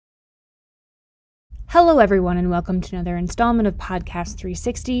Hello, everyone, and welcome to another installment of Podcast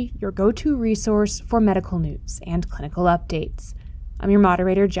 360, your go-to resource for medical news and clinical updates. I'm your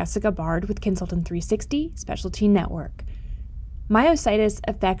moderator, Jessica Bard with Consultant 360 Specialty Network. Myositis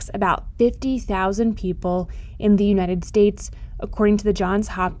affects about 50,000 people in the United States, according to the Johns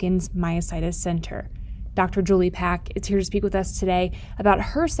Hopkins Myositis Center. Dr. Julie Pak is here to speak with us today about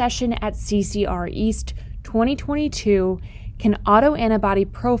her session at CCR East 2022. Can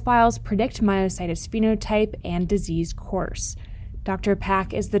autoantibody profiles predict myositis phenotype and disease course? Dr.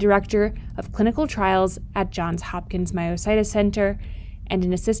 Pak is the Director of Clinical Trials at Johns Hopkins Myositis Center and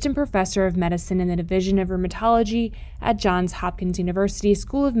an Assistant Professor of Medicine in the Division of Rheumatology at Johns Hopkins University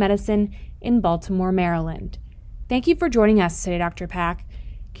School of Medicine in Baltimore, Maryland. Thank you for joining us today, Dr. Pak.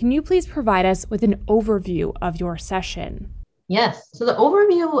 Can you please provide us with an overview of your session? Yes. So the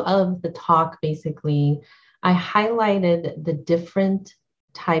overview of the talk, basically, I highlighted the different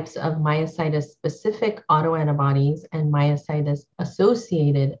types of myositis-specific autoantibodies and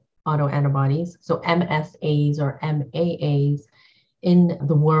myositis-associated autoantibodies, so MSAs or MAAs, in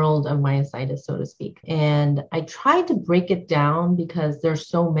the world of myositis, so to speak. And I tried to break it down because there's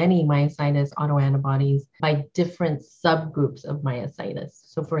so many myositis autoantibodies by different subgroups of myositis.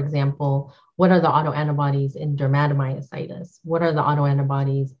 So for example, what are the autoantibodies in dermatomyositis? What are the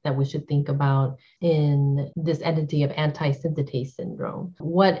autoantibodies that we should think about in this entity of anti-synthetase syndrome?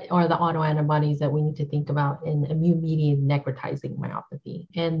 What are the autoantibodies that we need to think about in immune-mediated necrotizing myopathy?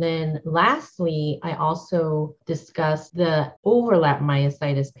 And then lastly, I also discussed the overlap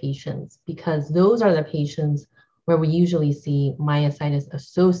myositis patients, because those are the patients where we usually see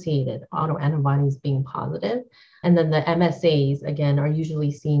myositis-associated autoantibodies being positive. And then the MSAs, again, are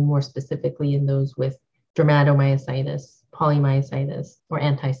usually seen more specifically in those with dermatomyositis, polymyositis, or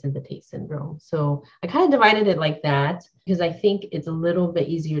anti-synthetase syndrome. So I kind of divided it like that because I think it's a little bit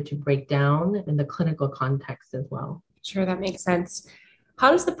easier to break down in the clinical context as well. Sure, that makes sense.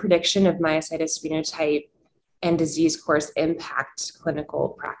 How does the prediction of myositis phenotype and disease course impact clinical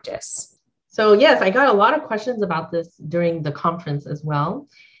practice? So yes, I got a lot of questions about this during the conference as well.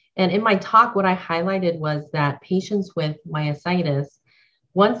 And in my talk, what I highlighted was that patients with myositis,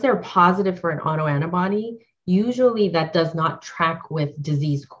 once they're positive for an autoantibody, usually that does not track with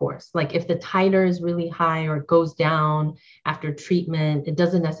disease course. Like if the titer is really high or it goes down after treatment, it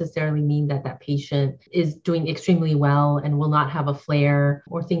doesn't necessarily mean that that patient is doing extremely well and will not have a flare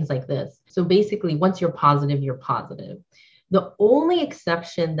or things like this. So basically, once you're positive, you're positive. The only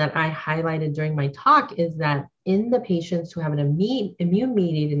exception that I highlighted during my talk is that in the patients who have an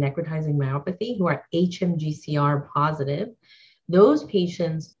immune-mediated necrotizing myopathy, who are HMGCR positive, those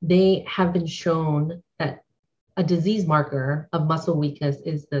patients, they have been shown that a disease marker of muscle weakness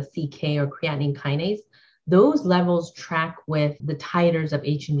is the CK or creatinine kinase. Those levels track with the titers of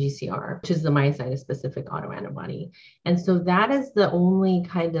HMGCR, which is the myositis-specific autoantibody. And so that is the only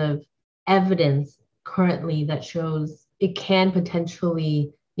kind of evidence currently that shows it can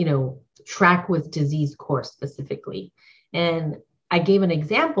potentially, track with disease course specifically. And I gave an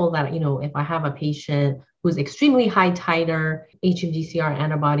example that, if I have a patient who's extremely high titer HMGCR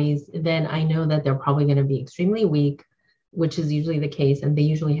antibodies, then I know that they're probably going to be extremely weak, which is usually the case. And they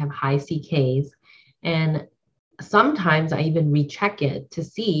usually have high CKs. And sometimes I even recheck it to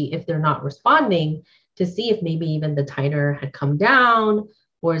see if they're not responding, to see if maybe even the titer had come down,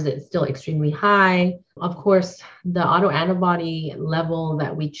 or is it still extremely high? Of course, the autoantibody level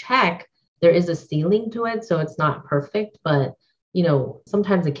that we check, there is a ceiling to it, so it's not perfect, but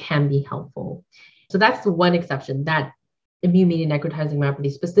sometimes it can be helpful. So that's the one exception, that immune-mediated necrotizing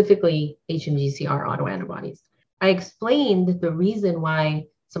myopathy, specifically HMGCR autoantibodies. I explained the reason why,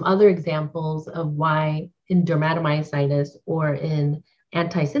 some other examples of why in dermatomyositis or in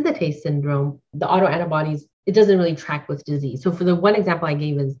anti-synthetase syndrome, the autoantibodies, it doesn't really track with disease. So for the one example I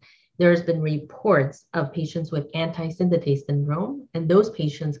gave is there's been reports of patients with anti-synthetase syndrome, and those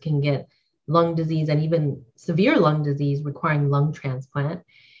patients can get lung disease and even severe lung disease requiring lung transplant.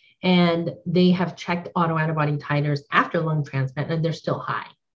 And they have checked autoantibody titers after lung transplant, and they're still high.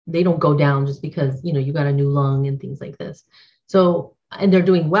 They don't go down just because, you got a new lung and things like this. So, and they're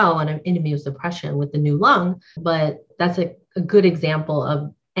doing well on immunosuppression with the new lung, but that's a good example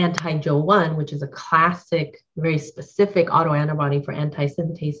of anti-Jo1, which is a classic, very specific autoantibody for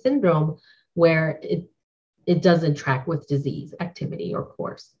anti-synthetase syndrome, where it doesn't track with disease activity or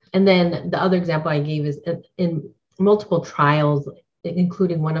course. And then the other example I gave is in multiple trials,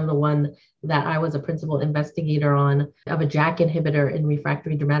 including one that I was a principal investigator on of a JAK inhibitor in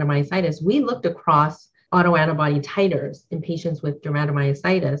refractory dermatomyositis, we looked across autoantibody titers in patients with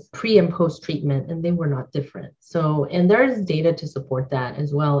dermatomyositis pre and post treatment, and they were not different. So, and there's data to support that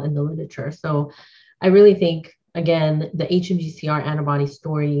as well in the literature. So I really think, again, the HMG-CR antibody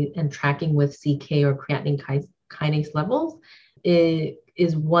story and tracking with CK or creatine kinase levels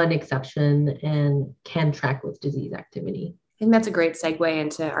is one exception and can track with disease activity. I think that's a great segue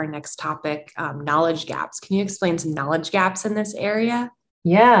into our next topic, knowledge gaps. Can you explain some knowledge gaps in this area?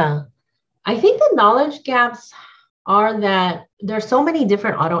 Yeah, I think the knowledge gaps are that there's so many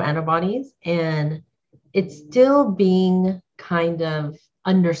different autoantibodies and it's still being kind of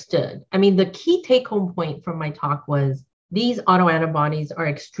understood. I mean, the key take-home point from my talk was these autoantibodies are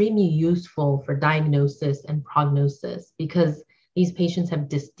extremely useful for diagnosis and prognosis because these patients have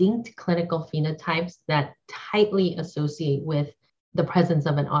distinct clinical phenotypes that tightly associate with the presence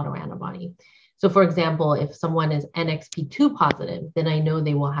of an autoantibody. So for example, if someone is NXP2 positive, then I know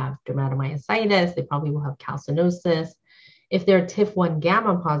they will have dermatomyositis, they probably will have calcinosis. If they're TIF1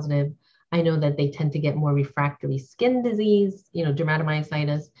 gamma positive, I know that they tend to get more refractory skin disease,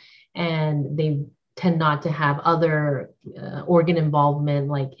 dermatomyositis, and they tend not to have other organ involvement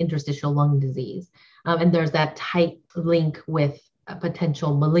like interstitial lung disease. And there's that tight link with a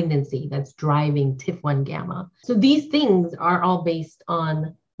potential malignancy that's driving TIF1 gamma. So these things are all based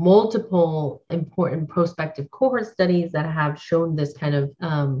on multiple important prospective cohort studies that have shown this kind of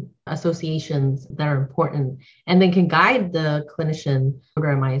associations that are important and then can guide the clinician or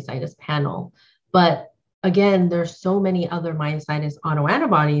a myositis panel. But again, there's so many other myositis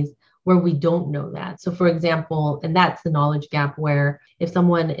autoantibodies where we don't know that. So for example, and that's the knowledge gap where if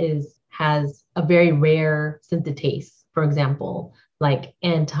someone has a very rare synthetase, for example, like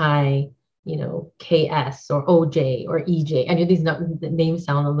KS or OJ or EJ. I know these names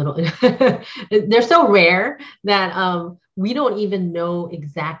sound a little, they're so rare that we don't even know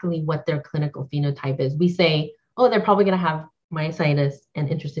exactly what their clinical phenotype is. We say, oh, they're probably going to have myositis and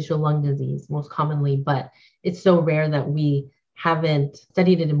interstitial lung disease most commonly, but it's so rare that we haven't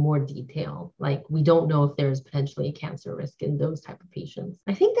studied it in more detail. Like we don't know if there's potentially a cancer risk in those type of patients.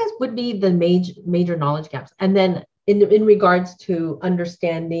 I think that would be the major knowledge gaps. And then in regards to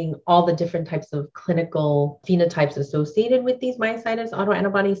understanding all the different types of clinical phenotypes associated with these myositis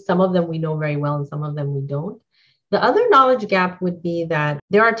autoantibodies, some of them we know very well and some of them we don't. The other knowledge gap would be that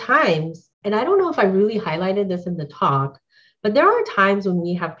there are times, and I don't know if I really highlighted this in the talk, but there are times when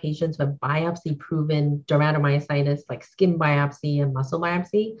we have patients with biopsy-proven dermatomyositis, like skin biopsy and muscle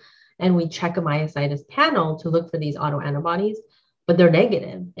biopsy, and we check a myositis panel to look for these autoantibodies, but they're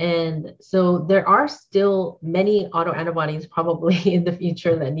negative. And so there are still many autoantibodies probably in the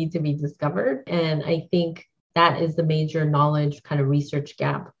future that need to be discovered. And I think that is the major knowledge kind of research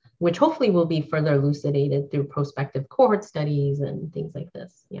gap, which hopefully will be further elucidated through prospective cohort studies and things like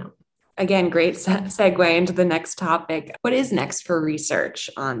this. Yeah. Again, great segue into the next topic. What is next for research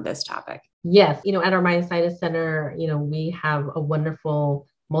on this topic? Yes, at our Myositis Center, we have a wonderful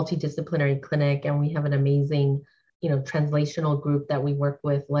multidisciplinary clinic and we have an amazing translational group that we work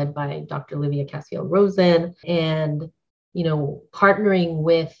with led by Dr. Olivia Casfield-Rosen and, partnering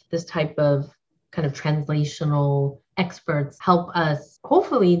with this type of kind of translational experts help us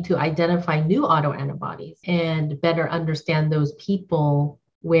hopefully to identify new autoantibodies and better understand those people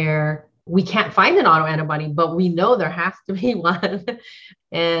where we can't find an autoantibody, but we know there has to be one.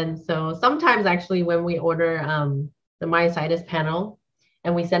 And so sometimes actually when we order the myositis panel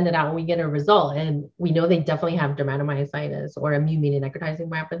and we send it out and we get a result and we know they definitely have dermatomyositis or immune-mediated necrotizing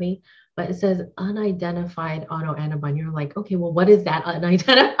myopathy, but it says unidentified autoantibody. You're like, okay, well, what is that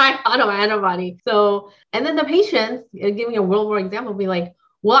unidentified autoantibody? So, and then the patients, giving a real-world example, be like,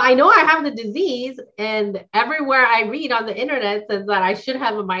 well, I know I have the disease and everywhere I read on the internet says that I should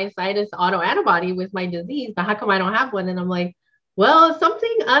have a myositis autoantibody with my disease, but how come I don't have one? And I'm like, well,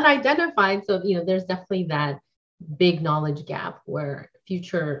 something unidentified. So, there's definitely that big knowledge gap where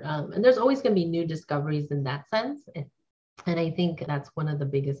future, and there's always going to be new discoveries in that sense. And I think that's one of the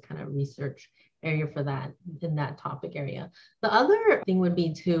biggest kind of research area for that in that topic area. The other thing would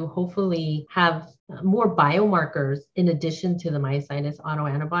be to hopefully have more biomarkers in addition to the myositis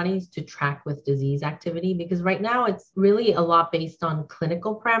autoantibodies to track with disease activity, because right now it's really a lot based on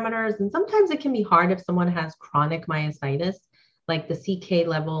clinical parameters. And sometimes it can be hard if someone has chronic myositis, like the CK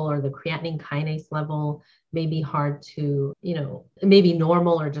level or the creatine kinase level may be hard to, maybe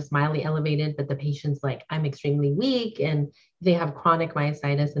normal or just mildly elevated, but the patient's like, I'm extremely weak and they have chronic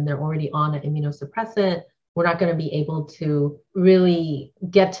myositis and they're already on an immunosuppressant. We're not going to be able to really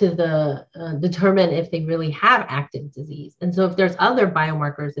get to determine if they really have active disease. And so if there's other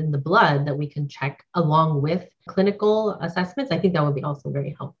biomarkers in the blood that we can check along with clinical assessments, I think that would be also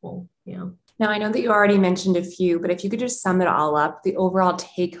very helpful. Yeah. Now, I know that you already mentioned a few, but if you could just sum it all up, the overall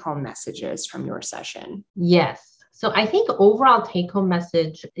take-home messages from your session. Yes. So I think overall take-home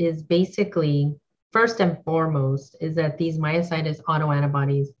message is basically First and foremost is that these myositis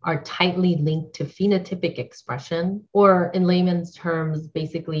autoantibodies are tightly linked to phenotypic expression, or in layman's terms,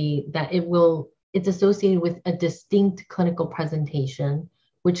 basically that it's associated with a distinct clinical presentation,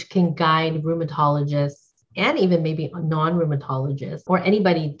 which can guide rheumatologists and even maybe non-rheumatologists or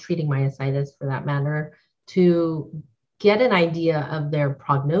anybody treating myositis for that matter to get an idea of their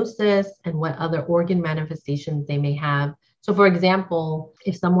prognosis and what other organ manifestations they may have. So for example,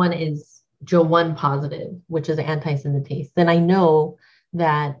 if someone is Jo1 positive, which is anti-synthetase, then I know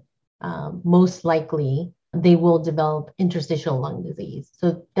that most likely they will develop interstitial lung disease.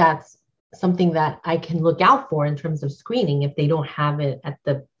 So that's something that I can look out for in terms of screening if they don't have it at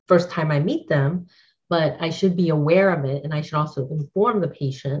the first time I meet them, but I should be aware of it. And I should also inform the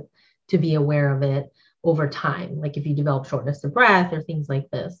patient to be aware of it over time, like if you develop shortness of breath or things like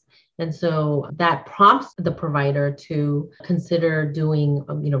this. And so that prompts the provider to consider doing,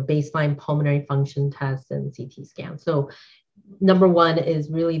 baseline pulmonary function tests and CT scans. So number one is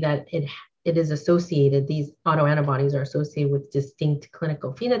really that it is associated, these autoantibodies are associated with distinct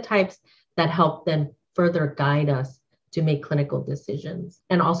clinical phenotypes that help then further guide us to make clinical decisions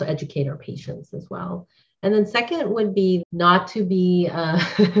and also educate our patients as well. And then second would be not to be,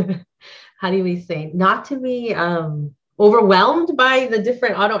 not to be overwhelmed by the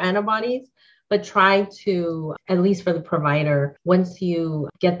different autoantibodies, but try to, at least for the provider, once you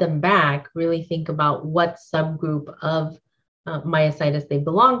get them back, really think about what subgroup of myositis they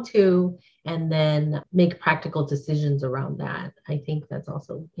belong to, and then make practical decisions around that. I think that's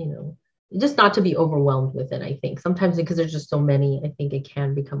also, just not to be overwhelmed with it. I think sometimes because there's just so many, I think it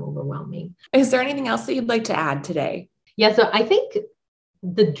can become overwhelming. Is there anything else that you'd like to add today? Yeah, so I think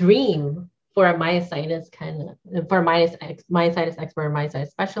the dream for a myositis myositis expert or myositis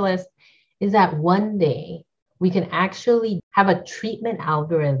specialist is that one day we can actually have a treatment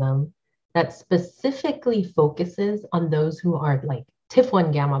algorithm that specifically focuses on those who are like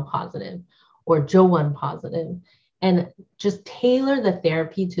TIF1 gamma positive or Jo1 positive, and just tailor the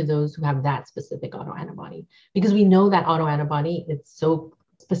therapy to those who have that specific autoantibody. Because we know that autoantibody is so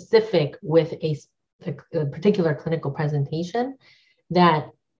specific with a particular clinical presentation that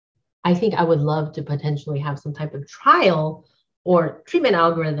I think I would love to potentially have some type of trial or treatment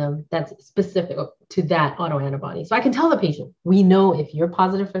algorithm that's specific to that autoantibody. So I can tell the patient, we know if you're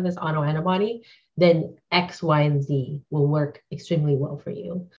positive for this autoantibody, then X, Y, and Z will work extremely well for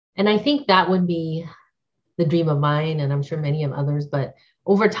you. And I think that would be the dream of mine, and I'm sure many of others, but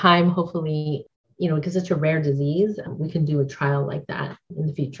over time, hopefully, because it's a rare disease, we can do a trial like that in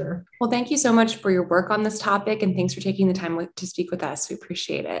the future. Well, thank you so much for your work on this topic, and thanks for taking the time to speak with us. We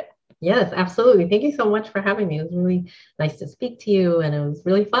appreciate it. Yes, absolutely. Thank you so much for having me. It was really nice to speak to you, and it was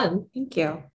really fun. Thank you.